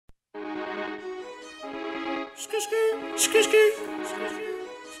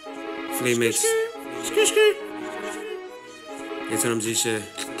Flea mix. It's on them G shit.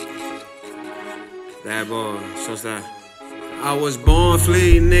 Bad boy, so that. I was born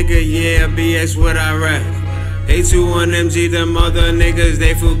Flea, nigga, yeah, BS what I rap. A21MG, them other niggas,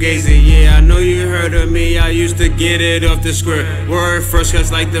 they fugazi, yeah. I know you heard of me, I used to get it off the script. Word first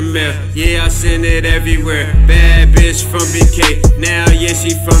cuts like the mail, yeah, I send it everywhere. Bad bitch from BK, now yeah,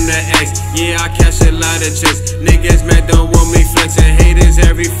 she from the X. Yeah, I catch a lot of chicks. Niggas mad don't want me flexing, haters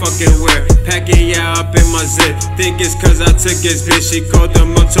every fucking where. Pack it, yeah, up in my zip. Think it's cause I took his bitch, she called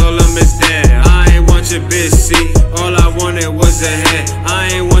him up, told him it's dead. I ain't want your bitch, see, all I wanted was a head.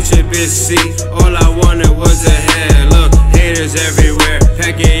 I ain't want your bitch, see, all I wanted was a head. Look, haters everywhere,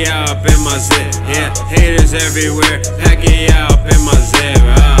 pack it up in my zip. Yeah, haters everywhere, pack it up in my zip.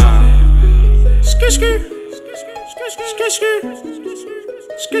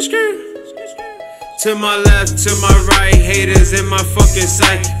 To my left, to my right, haters in my fucking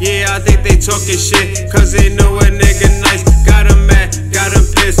sight. Yeah, I think they talking shit, cause they know a nigga nice. Got 'em mad, got 'em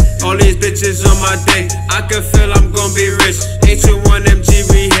pissed, all these bitches on my dick. I can feel I'm gon' be rich. A21MG,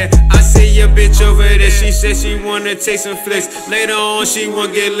 we here. I see your bitch over there, she said she wanna take some flicks. Later on, she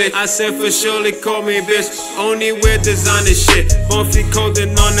won't get lit. I said for surely call me bitch. Only wear designer shit. Bumpy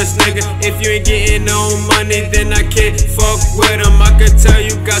coding on this nigga. If you ain't getting no money, then I can't fuck with him. I could tell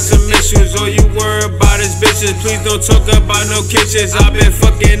you got some issues, all you worry about is bitches. Please don't talk about no kitchens. I been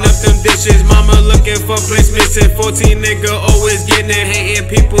fucking up them dishes. Mama looking for place missing. 14 nigga always getting it. Hating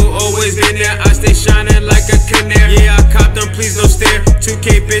people always been there. I stay shining like a canary. Yeah, I cop them, please don't stare.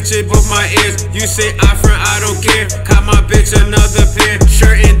 2K bitches, both my ears. You say Afro, I don't care. Cop my bitch another pair.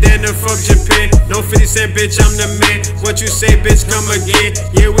 Shirt and denim from Japan. No 50 cent, bitch, I'm the man. What you say, bitch, come again.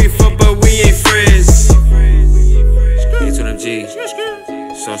 Yeah, we fuck, but we ain't friends. A21MG,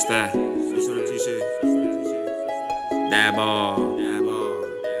 sauce that. A21MG shit. That ball.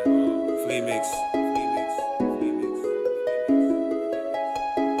 Flea mix.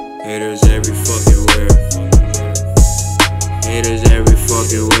 Haters every fucking where. Haters every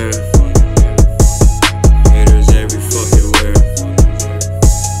fucking where. Haters every fucking where.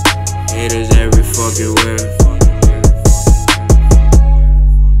 Haters every fucking where.